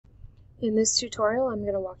In this tutorial, I'm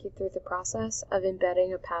going to walk you through the process of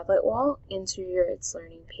embedding a Padlet wall into your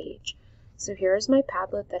itslearning page. So here's my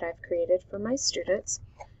Padlet that I've created for my students.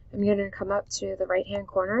 I'm going to come up to the right-hand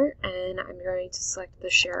corner and I'm going to select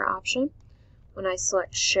the Share option. When I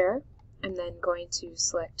select Share, I'm then going to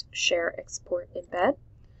select Share, Export, Embed.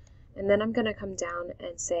 And then I'm going to come down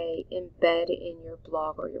and say Embed in your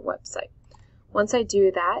blog or your website. Once I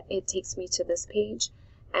do that, it takes me to this page.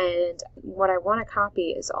 And what I want to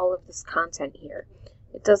copy is all of this content here.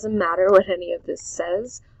 It doesn't matter what any of this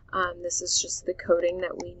says. This is just the coding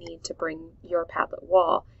that we need to bring your Padlet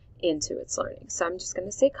wall into itslearning. So I'm just going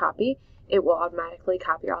to say copy. It will automatically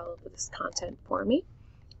copy all of this content for me.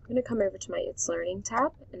 I'm going to come over to my itslearning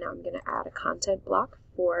tab, and now I'm going to add a content block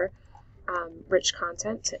for rich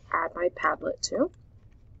content to add my Padlet to.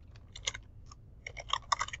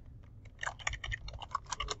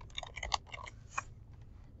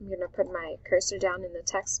 I'm going to put my cursor down in the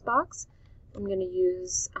text box. I'm going to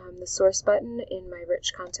use the source button in my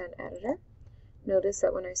rich content editor. Notice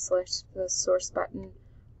that when I select the source button,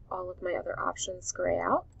 all of my other options gray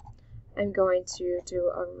out. I'm going to do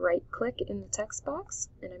a right click in the text box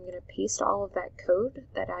and I'm going to paste all of that code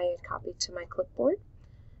that I had copied to my clipboard.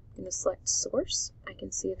 I'm going to select source. I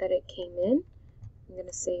can see that it came in. I'm going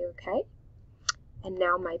to say OK. And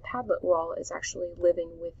now my Padlet wall is actually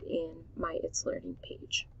living within my itslearning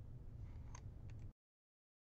page.